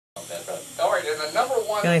Bad breath. All right, and the number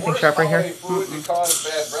one anything worst sharp right holiday here? food that causes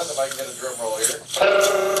bad breath, if I can get a drum roll here.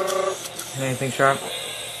 Anything sharp?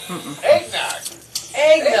 Eggnog!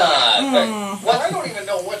 Eggnog! Well, I don't even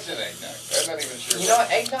know what's in eggnog. I'm not even sure. You know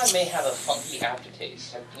what? Eggnog may have a funky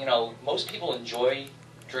aftertaste. You know, most people enjoy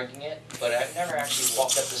drinking it, but I've never actually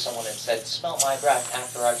walked up to someone and said, smell my breath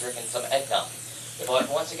after I've drinking some eggnog. But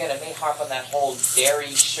once again, it may harp on that whole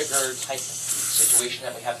dairy, sugar type situation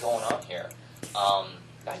that we have going on here.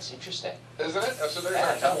 That's interesting. Isn't it? So there's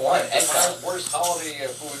Yeah, our top number one, five worst holiday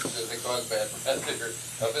foods that cause bad breath.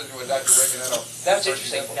 Visiting with Dr. Reganato. That's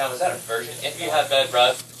interesting. Now, is that a version? If you have bad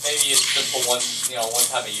breath, maybe it's just for one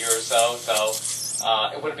time a year or so. So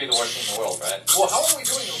it wouldn't be the worst thing in the world, right? Well, how are we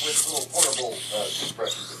doing with little portable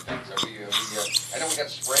toothbrushes and things? Are we, I know we got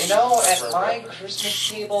spray. At my Christmas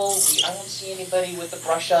table, I don't see anybody with the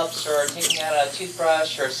brush-ups or taking out a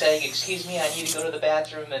toothbrush or saying, excuse me, I need to go to the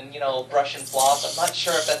bathroom and, brush and floss. I'm not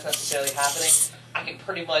sure if that's necessarily happening. I can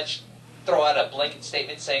pretty much throw out a blanket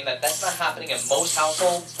statement saying that that's not happening in most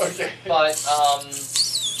households. Okay. But, I'm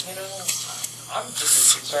just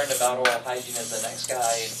as concerned about oral hygiene as the next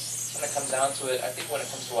guy. And when it comes down to it, I think when it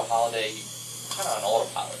comes to a holiday, kind of on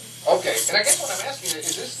autopilot. Okay, and I guess what I'm asking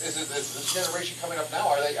is this generation coming up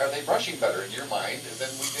now, are they brushing better in your mind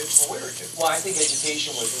than we did when we were kids? Well, I think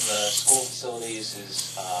education within the school facilities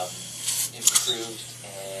is improved,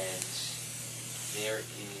 and there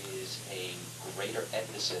is a greater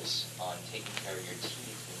emphasis on taking care of your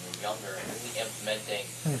teeth when you're younger and really implementing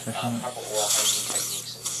proper oral hygiene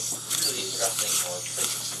techniques and really addressing or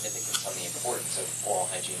placing significance on the importance of oral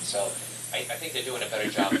hygiene. So I think they're doing a better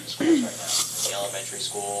job in the schools right now, in the elementary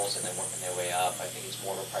schools, and then working their way up. I think it's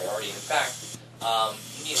more of a priority. In fact,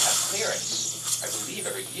 you need to have clearance, I believe,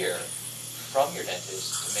 every year from your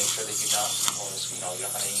dentist to make sure that you're not, you don't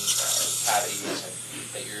have any cavities and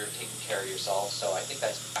that you're taking care of yourself. So I think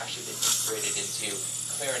that's actually been integrated into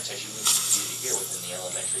clearance as you move from year to year within the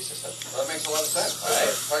elementary system. Well, that makes a lot of sense. Right.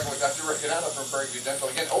 Talking with Dr. Reganato from Prairie View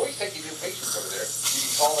Dental. Again, always taking new patients over there. You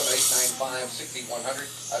can call them at 895-6100.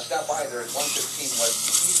 Stop by there at 115 West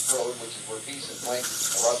East Road, which is where Peace and Plank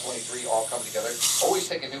and Route 23 all come together. Always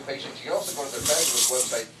taking new patients. You can also go to their fabulous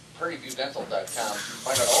website, prairieviewdental.com.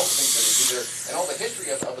 Find out all the things that they do there and all the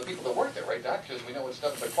history of the people that work there, right, Doc? Because we know it's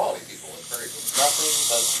nothing but quality people in Prairie View. Nothing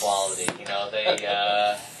but quality.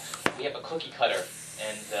 We have a cookie cutter.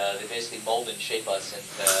 And they basically mold and shape us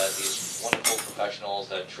into these wonderful professionals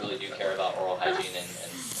that truly do care about oral hygiene and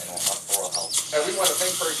oral health. And we want to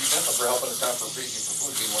thank Prairie View Dental for helping us out for Preview for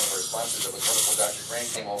Food, being one of our sponsors. That was wonderful. Dr. Grant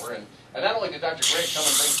came over, and not only did Dr. Grant come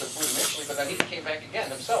and bring some food initially, but then he came back again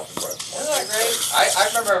himself. Isn't that great? I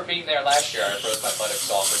remember being there last year. I froze my buttocks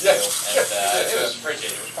off or two, and it was frigid.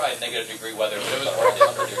 It was probably -degree weather, but it was worth it.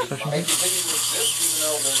 They continue to exist, even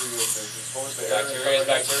though they're exposed to air. Bacteria is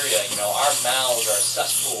bacteria. Our mouths are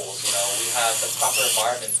cesspools. We have the proper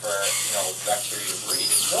environment for bacteria to breed.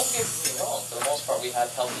 And don't get me wrong. For the most part, we have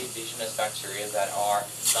healthy indigenous bacteria that are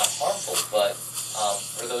not harmful, but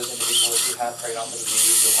for those individuals who have periodontal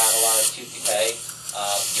disease, who have a lot of tooth decay,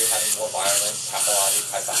 you're having more violent pathologic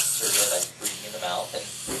type bacteria that's breeding in the mouth, and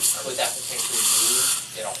could that potentially move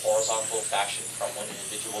in a horizontal fashion from one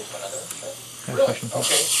individual to another? Sure. Really?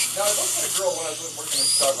 Okay. Now, I looked at a girl when I was working in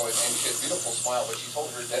Chicago, and she had a beautiful smile, but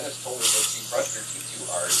her dentist told her that she brushed her teeth too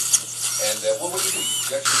hard. And what do you do?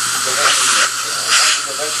 You actually go back to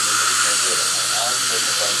the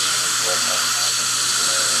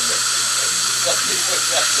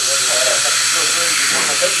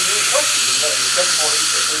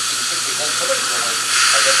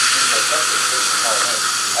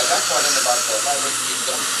that's why I'm about my way to get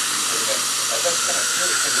done. That's kind of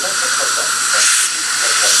curious because you don't think about that.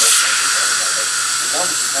 The gum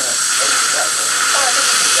is kind of everything else. I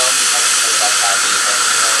think the gum is kind of about cavities and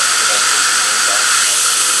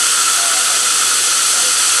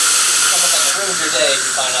almost like it ruins your day if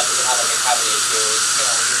you find out that you have like a cavity or two.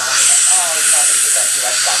 Your mom is like, oh, you're not going to get that through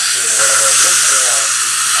Xbox soon or whatever. You're more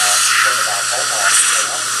concerned about home office and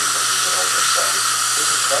not the people who get older. So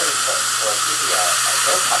this is very important for a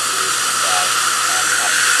growth population that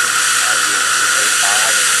has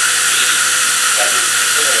that would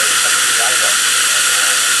consider some of these items.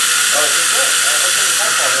 Oh, it's good. What's in the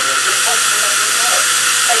pipeline? Is there a good question about your product?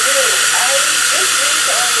 I do. I just recently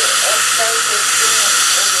started to experience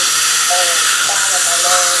a spot on my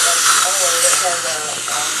lower left shoulder that has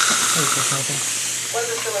what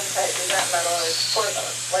is the type? Is that metal or porcelain?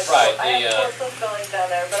 Right. I have porcelain filling down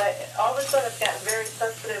there, but all of a sudden it's gotten very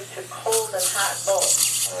sensitive to cold and hot both.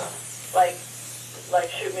 Like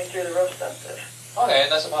shoot me through the roof sensitive. Okay,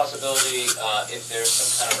 and that's a possibility if there's some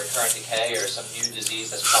kind of recurrent decay or some new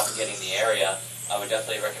disease that's propagating in the area. I would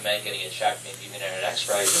definitely recommend getting it checked, maybe even in an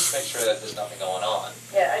X-ray, just to make sure that there's nothing going on.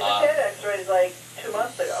 Yeah, I just had X-rays like 2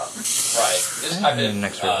 months ago. Right. This type of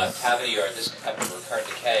X-ray. cavity or this type of recurrent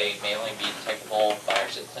decay may only be detectable by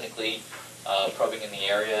actually clinically probing in the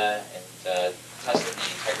area and testing the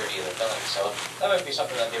integrity of the filling. So that might be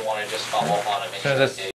something that they want to just follow up on and make So sure that that's- they